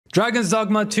Dragon's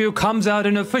Dogma 2 comes out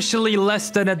in officially less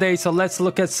than a day, so let's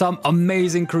look at some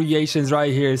amazing creations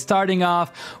right here. Starting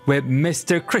off with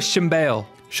Mr. Christian Bale.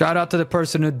 Shout out to the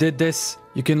person who did this.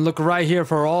 You can look right here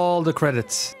for all the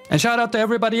credits. And shout out to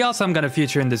everybody else I'm gonna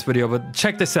feature in this video, but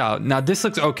check this out. Now this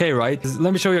looks okay, right?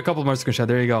 Let me show you a couple more screenshots.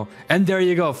 There you go. And there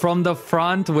you go. From the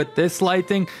front with this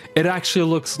lighting, it actually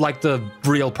looks like the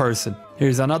real person.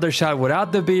 Here's another shot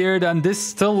without the beard, and this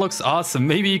still looks awesome.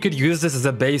 Maybe you could use this as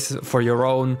a base for your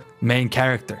own main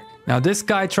character. Now this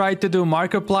guy tried to do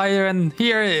Markiplier, and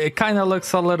here it kind of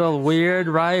looks a little weird,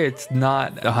 right? It's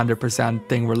not 100%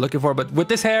 thing we're looking for, but with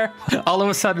this hair, all of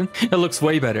a sudden, it looks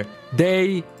way better.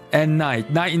 Day and night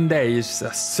and day is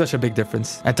such a big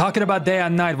difference. And talking about day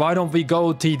and night, why don't we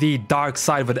go to the dark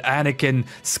side with Anakin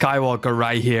Skywalker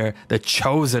right here, the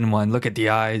chosen one? Look at the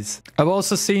eyes. I've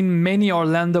also seen many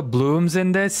Orlando Blooms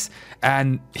in this,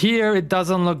 and here it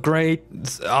doesn't look great.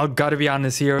 I gotta be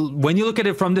honest here. When you look at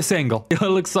it from this angle, it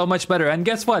looks so much better. And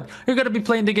guess what? You're gonna be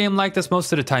playing the game like this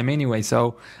most of the time anyway,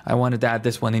 so I wanted to add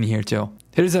this one in here too.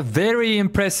 Here's a very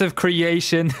impressive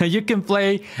creation. You can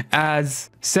play as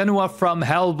Senua from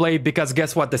Hellblade, because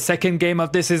guess what? The second game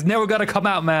of this is never gonna come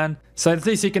out, man. So at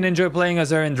least you can enjoy playing as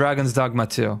her in Dragon's Dogma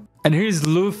 2. And here's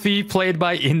Luffy, played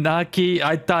by Inaki.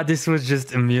 I thought this was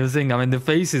just amusing. I mean, the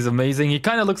face is amazing. He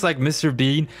kind of looks like Mr.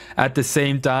 Bean at the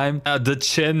same time. The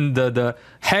chin, the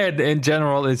head in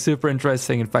general is super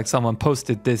interesting. In fact, someone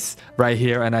posted this right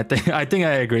here, and I think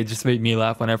I agree. It just made me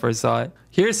laugh when I first saw it.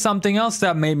 Here's something else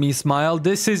that made me smile.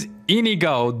 This is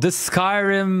Inigo, the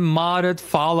Skyrim modded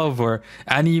follower,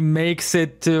 and he makes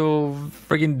it to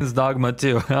freaking Dogma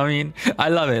 2. I mean, I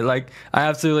love it. Like, I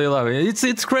absolutely love it.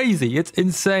 It's crazy. It's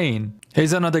insane.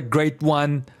 Here's another great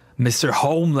one, Mr.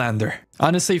 Homelander.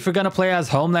 Honestly, if you're gonna play as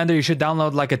Homelander, you should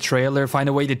download like a trailer, find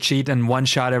a way to cheat and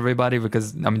one-shot everybody,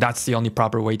 because I mean that's the only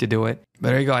proper way to do it. But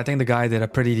there you go. I think the guy did a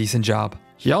pretty decent job.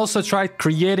 He also tried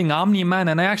creating Omni-Man,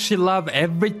 and I actually love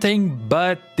everything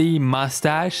but the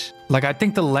mustache. Like, I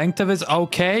think the length of it's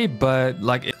okay, but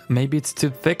like maybe it's too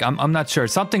thick. I'm not sure.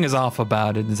 Something is off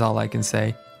about it is all I can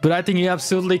say. But I think he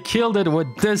absolutely killed it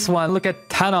with this one. Look at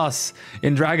Thanos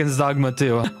in Dragon's Dogma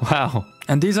 2. Wow.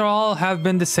 And these are all have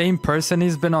been the same person.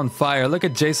 He's been on fire. Look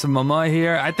at Jason Momoa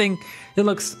here. I think it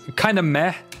looks kind of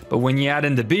meh, but when you add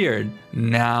in the beard,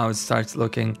 now it starts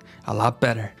looking a lot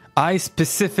better. I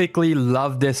specifically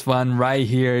love this one right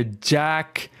here.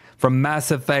 Jack from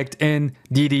Mass Effect in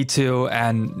DD2,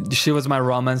 and she was my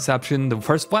romanception, the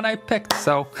first one I picked,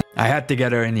 so I had to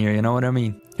get her in here, you know what I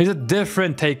mean? Here's a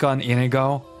different take on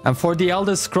Inigo. And for the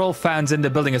Elder Scroll fans in the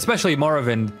building, especially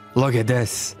Morrowind, look at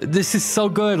this. This is so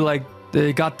good. Like,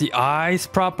 they got the eyes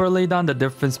properly done, the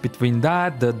difference between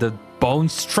that, the bone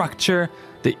structure,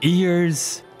 the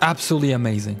ears, absolutely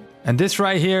amazing. And this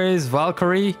right here is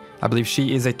Valkyrie. I believe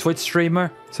she is a Twitch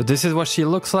streamer. So this is what she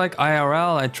looks like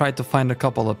IRL. I tried to find a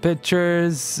couple of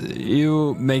pictures.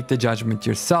 You make the judgment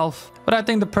yourself. But I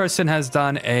think the person has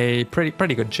done a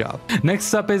pretty good job.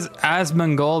 Next up is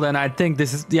Asmongold, and I think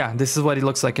this is what he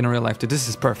looks like in real life too. This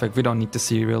is perfect. We don't need to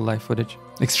see real life footage.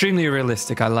 Extremely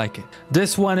realistic. I like it.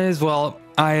 This one is, well,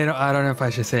 I don't know if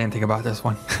I should say anything about this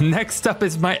one. Next up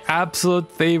is my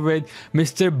absolute favorite,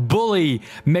 Mr. Bully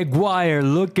Maguire.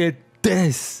 Look at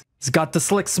this. He's got the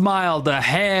slick smile, the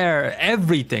hair,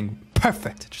 everything.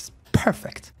 Perfect. Just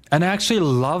perfect. And I actually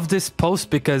love this post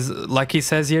because, like he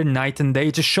says here, night and day,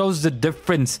 it just shows the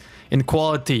difference in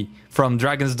quality from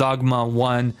Dragon's Dogma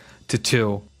 1 to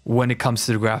 2 when it comes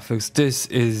to the graphics. This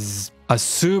is a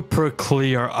super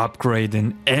clear upgrade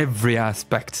in every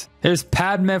aspect. Here's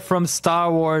Padme from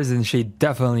Star Wars, and she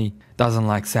definitely doesn't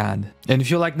like sand. And if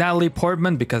you like Natalie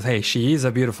Portman, because hey, she is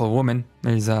a beautiful woman,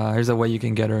 here's a way you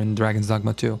can get her in Dragon's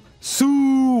Dogma 2.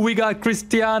 So we got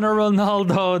Cristiano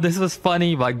Ronaldo. This was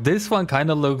funny. Like, this one kind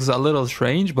of looks a little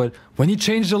strange, but when you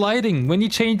change the lighting, when you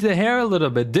change the hair a little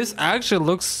bit, this actually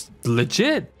looks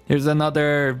legit. Here's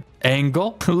another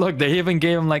angle. Look, they even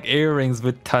gave him like earrings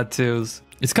with tattoos.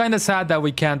 It's kind of sad that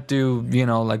we can't do, you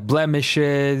know, like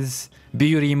blemishes,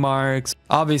 beauty marks.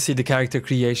 Obviously, the character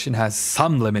creation has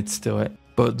some limits to it.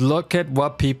 But look at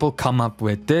what people come up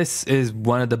with. This is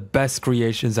one of the best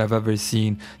creations I've ever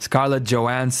seen. Scarlett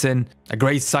Johansson, a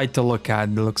great sight to look at.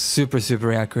 It looks super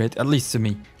accurate, at least to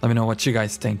me. Let me know what you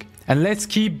guys think. And let's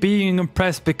keep being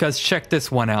impressed, because check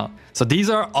this one out. So these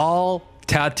are all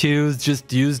tattoos,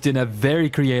 just used in a very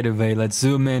creative way. Let's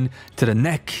zoom in to the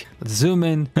neck. Let's zoom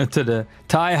in to the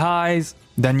thigh highs.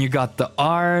 Then you got the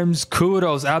arms.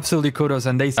 Kudos, absolutely kudos.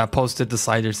 And they posted the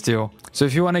sliders too. So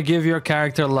if you want to give your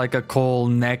character like a cool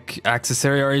neck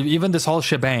accessory, or even this whole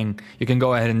shebang, you can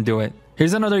go ahead and do it.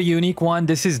 Here's another unique one.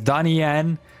 This is Donnie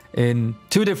Yen in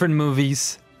 2 different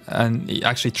movies. And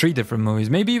actually 3 different movies,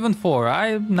 maybe even 4,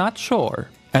 I'm not sure.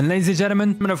 And ladies and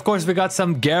gentlemen, and of course we got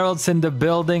some Geralts in the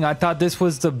building. I thought this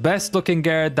was the best looking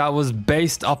Geralt that was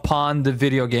based upon the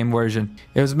video game version.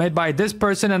 It was made by this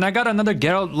person, and I got another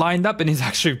Geralt lined up and he's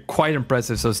actually quite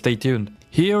impressive, so stay tuned.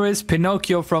 Here is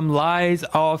Pinocchio from Lies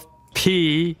of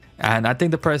P, and I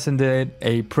think the person did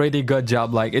a pretty good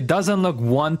job. Like, it doesn't look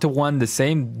one-to-one the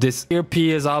same. This here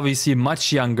P is obviously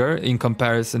much younger in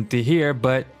comparison to here,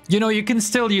 but you know, you can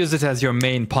still use it as your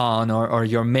main pawn or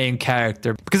your main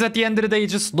character, because at the end of the day, it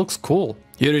just looks cool.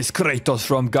 Here is Kratos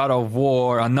from God of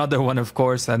War, another one of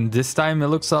course, and this time it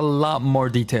looks a lot more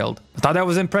detailed. I thought that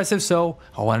was impressive, so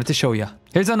I wanted to show you.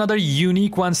 Here's another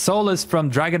unique one, Solus from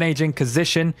Dragon Age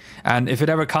Inquisition, and if it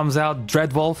ever comes out,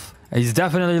 Dreadwolf. He's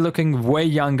definitely looking way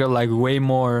younger, like way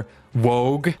more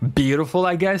vogue, beautiful,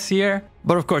 I guess, here.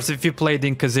 But of course, if you played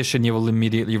Inquisition, you will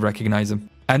immediately recognize him.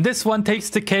 And this one takes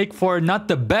the cake for not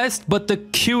the best, but the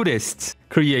cutest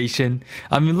creation.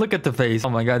 I mean, look at the face. Oh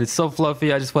my god, it's so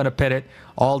fluffy. I just want to pet it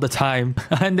all the time.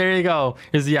 And there you go.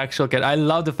 Here's the actual cat. I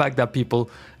love the fact that people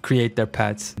create their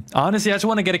pets. Honestly, I just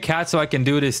want to get a cat so I can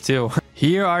do this too.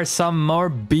 Here are some more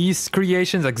beast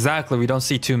creations. Exactly. We don't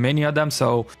see too many of them.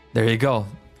 So there you go.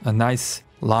 A nice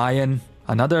lion.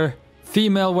 Another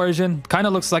female version. Kind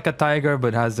of looks like a tiger,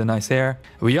 but has the nice hair.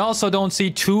 We also don't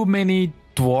see too many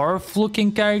dwarf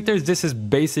looking characters. This is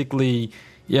basically,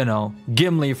 you know,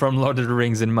 Gimli from Lord of the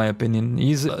Rings, in my opinion.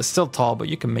 He's still tall, but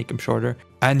you can make him shorter.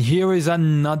 And here is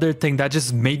another thing that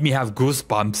just made me have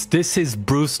goosebumps. This is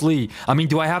Bruce Lee. I mean,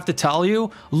 do I have to tell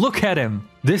you? Look at him.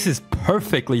 This is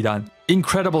perfectly done.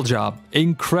 Incredible job.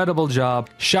 Incredible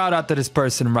job. Shout out to this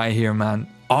person right here, man.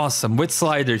 Awesome. With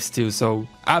sliders too, so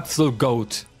absolute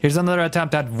goat. Here's another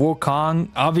attempt at Wukong.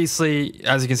 Obviously,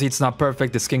 as you can see, it's not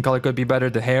perfect. The skin color could be better.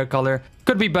 The hair color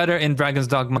could be better in Dragon's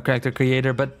Dogma character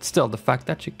creator. But still, the fact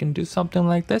that you can do something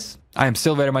like this, I am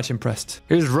still very much impressed.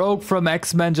 Here's Rogue from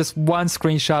X-Men. Just one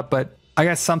screenshot, but I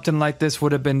guess something like this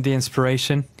would have been the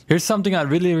inspiration. Here's something I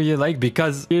really like,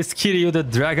 because here's Kiryu, the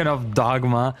Dragon of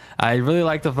Dogma. I really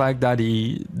like the fact that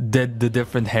he did the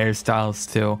different hairstyles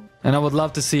too. And I would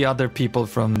love to see other people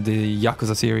from the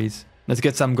Yakuza series. Let's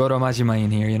get some Goro Majima in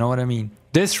here, you know what I mean?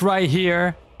 This right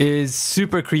here is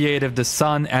super creative, the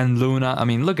sun and Luna. I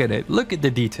mean, look at it. Look at the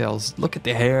details. Look at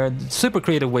the hair. Super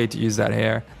creative way to use that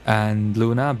hair. And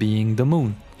Luna being the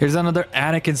moon. Here's another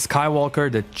Anakin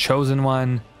Skywalker, the chosen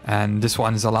one. And this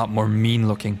one is a lot more mean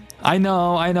looking. I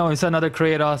know, it's another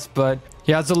Kratos, but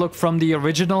he has a look from the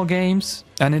original games.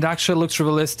 And it actually looks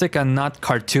realistic and not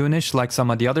cartoonish like some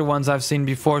of the other ones I've seen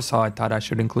before. So I thought I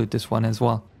should include this one as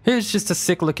well. Here's just a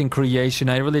sick looking creation.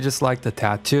 I really just like the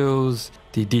tattoos,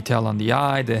 the detail on the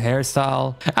eye, the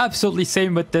hairstyle. Absolutely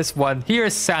same with this one.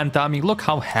 Here's Santa. I mean, look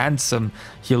how handsome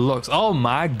he looks. Oh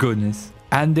my goodness.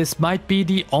 And this might be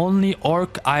the only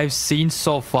orc I've seen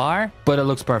so far, but it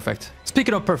looks perfect.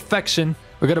 Speaking of perfection,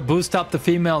 we're gonna boost up the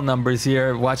female numbers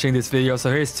here watching this video. So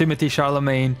here's Timothy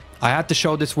Charlemagne. I had to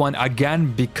show this one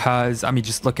again because, I mean,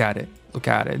 just look at it. Look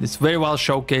at it. It's very well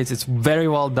showcased. It's very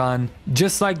well done.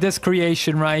 Just like this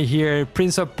creation right here.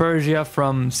 Prince of Persia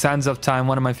from Sands of Time.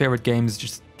 One of my favorite games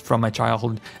just from my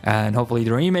childhood. And hopefully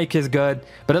the remake is good.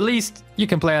 But at least you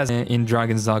can play as in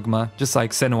Dragon's Dogma. Just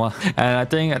like Senua. And I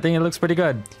think it looks pretty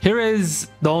good. Here is,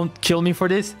 don't kill me for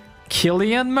this,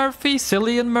 Cillian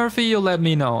Murphy, you let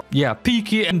me know. Yeah,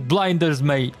 Peaky and Blinders,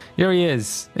 mate. Here he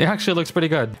is. It actually looks pretty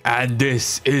good. And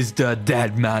this is the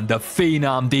dead man, the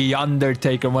Phenom, the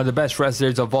Undertaker, one of the best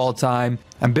wrestlers of all time.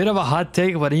 A bit of a hot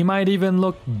take, but he might even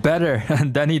look better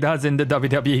than he does in the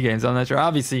WWE games. I'm not sure.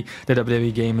 Obviously, the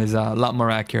WWE game is a lot more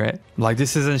accurate. Like,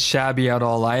 this isn't shabby at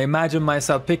all. I imagine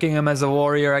myself picking him as a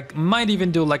warrior. I might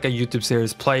even do like a YouTube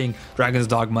series playing Dragon's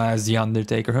Dogma as the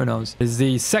Undertaker. Who knows? It's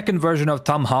the second version of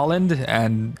Tom Holland.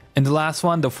 And in the last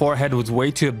one, the forehead was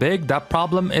way too big. That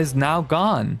problem is now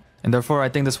gone. And therefore, I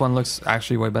think this one looks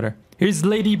actually way better. Here's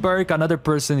Lady Burke, another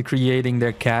person creating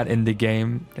their cat in the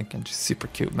game. I think just super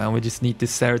cute, man. We just need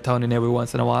this serotonin every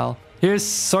once in a while. Here's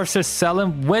Sorcerer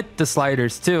Selim with the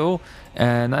sliders too.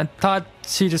 And I thought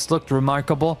she just looked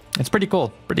remarkable. It's pretty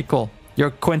cool. Pretty cool.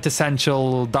 Your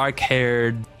quintessential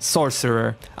dark-haired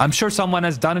sorcerer. I'm sure someone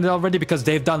has done it already because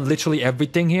they've done literally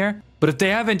everything here. But if they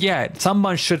haven't yet,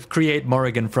 someone should create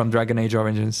Morrigan from Dragon Age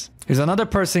Origins. Here's another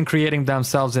person creating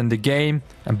themselves in the game.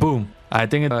 And boom. I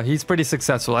think he's pretty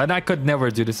successful. And I could never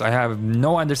do this. I have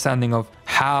no understanding of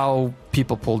how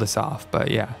people pull this off. But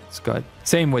yeah, it's good.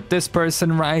 Same with this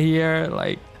person right here.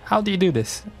 Like, how do you do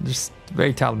this? Just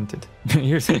very talented.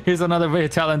 Here's another very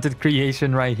talented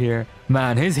creation right here.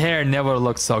 Man, his hair never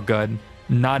looked so good.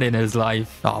 Not in his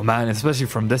life. Oh man, especially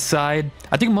from this side.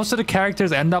 I think most of the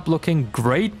characters end up looking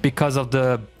great because of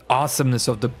the awesomeness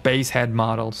of the base head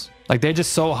models. Like, they're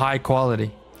just so high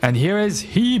quality. And here is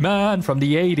He-Man from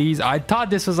the 80s. I thought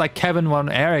this was like Kevin Von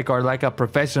Erich or like a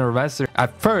professional wrestler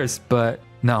at first, but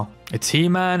no. It's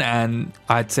He-Man, and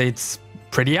I'd say it's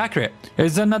pretty accurate.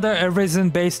 Here's another Arisen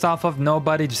based off of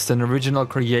nobody, just an original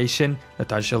creation. I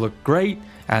thought she looked great.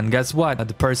 And guess what?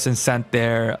 The person sent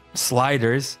their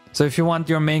sliders. So if you want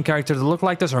your main character to look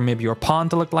like this, or maybe your pawn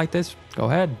to look like this, go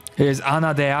ahead. Here's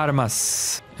Ana de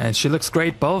Armas. And she looks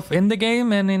great both in the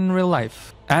game and in real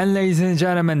life. And ladies and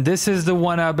gentlemen, this is the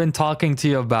one I've been talking to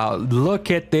you about.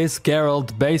 Look at this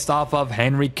Geralt based off of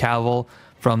Henry Cavill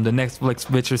from the Netflix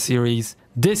Witcher series.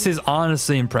 This is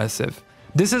honestly impressive.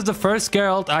 This is the first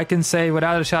Geralt I can say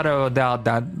without a shadow of a doubt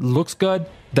that looks good,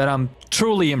 that I'm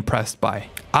truly impressed by.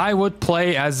 I would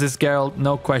play as this Geralt,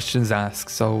 no questions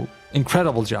asked. So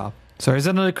incredible job. So here's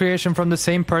another creation from the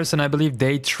same person. I believe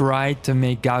they tried to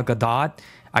make Gal Gadot.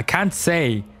 I can't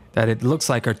say that it looks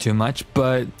like her too much,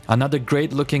 but another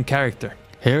great looking character.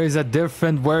 Here is a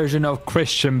different version of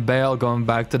Christian Bale, going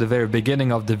back to the very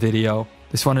beginning of the video.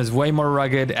 This one is way more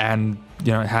rugged and,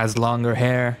 you know, it has longer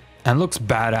hair and looks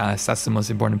badass. That's the most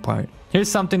important part. Here's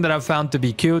something that I found to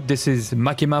be cute. This is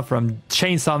Makima from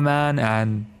Chainsaw Man,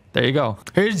 and there you go.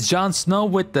 Here's Jon Snow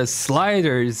with the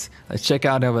sliders. Let's check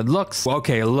out how it looks.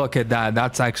 Okay, look at that.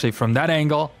 That's actually from that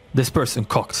angle. This person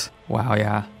cooked. Wow,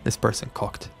 yeah, this person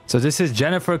cooked. So this is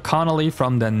Jennifer Connelly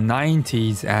from the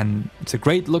 90s, and it's a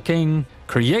great looking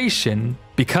creation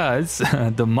because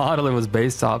the model it was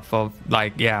based off of,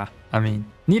 like, yeah, I mean,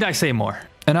 need I say more?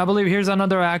 And I believe here's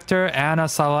another actor, Anna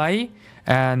Sawai,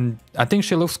 and I think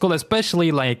she looks cool,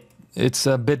 especially like it's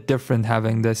a bit different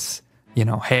having this, you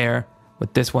know, hair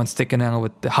with this one sticking out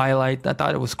with the highlight. I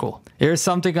thought it was cool. Here's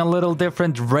something a little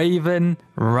different, Raven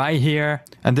right here.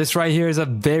 And this right here is a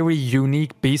very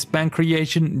unique Beastman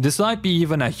creation. This might be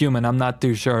even a human, I'm not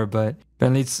too sure, but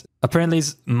apparently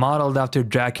it's modeled after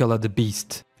Dracula the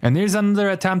Beast. And here's another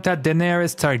attempt at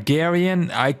Daenerys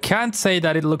Targaryen. I can't say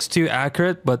that it looks too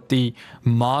accurate, but the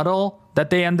model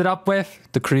that they ended up with,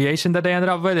 the creation that they ended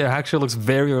up with, it actually looks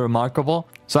very remarkable.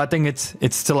 So I think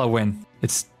it's still a win.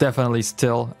 It's definitely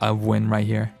still a win right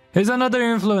here. Here's another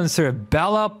influencer,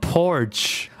 Bella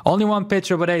Porch. Only one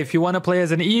picture, but hey, if you want to play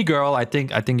as an e-girl, I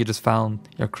think you just found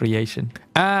your creation.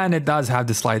 And it does have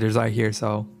the sliders right here,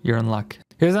 so you're in luck.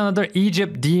 Here's another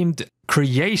Egypt-themed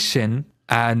creation.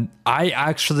 And I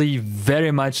actually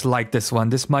very much like this one.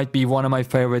 This might be one of my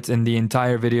favorites in the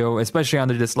entire video, especially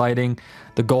under this lighting.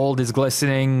 The gold is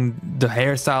glistening, the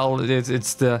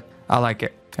hairstyle, I like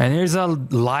it. And here's a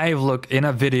live look in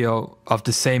a video of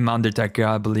the same Undertaker,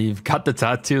 I believe. Got the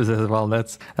tattoos as well.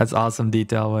 That's awesome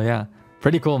detail. But yeah,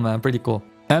 pretty cool, man. Pretty cool.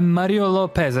 And Mario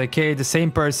Lopez, okay, the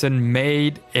same person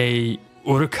made a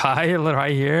Urukai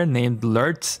right here named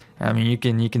Lurtz. I mean, you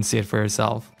can see it for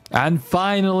yourself. And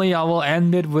finally, I will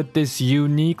end it with this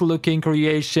unique looking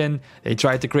creation. They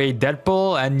tried to create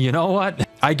Deadpool, and you know what?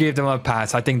 I gave them a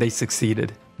pass. I think they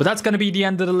succeeded. But that's going to be the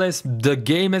end of the list. The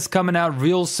game is coming out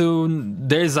real soon.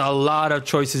 There's a lot of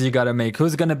choices you got to make.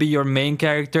 Who's going to be your main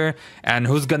character and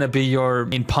who's going to be your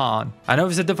main pawn? I know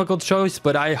it's a difficult choice,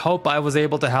 but I hope I was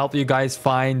able to help you guys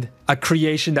find a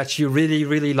creation that you really,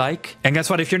 really like. And guess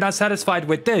what? If you're not satisfied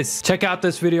with this, check out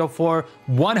this video for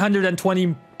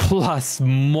 120 plus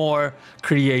more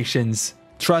creations.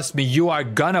 Trust me, you are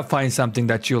gonna find something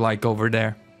that you like over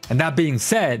there. And that being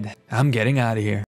said, I'm getting out of here.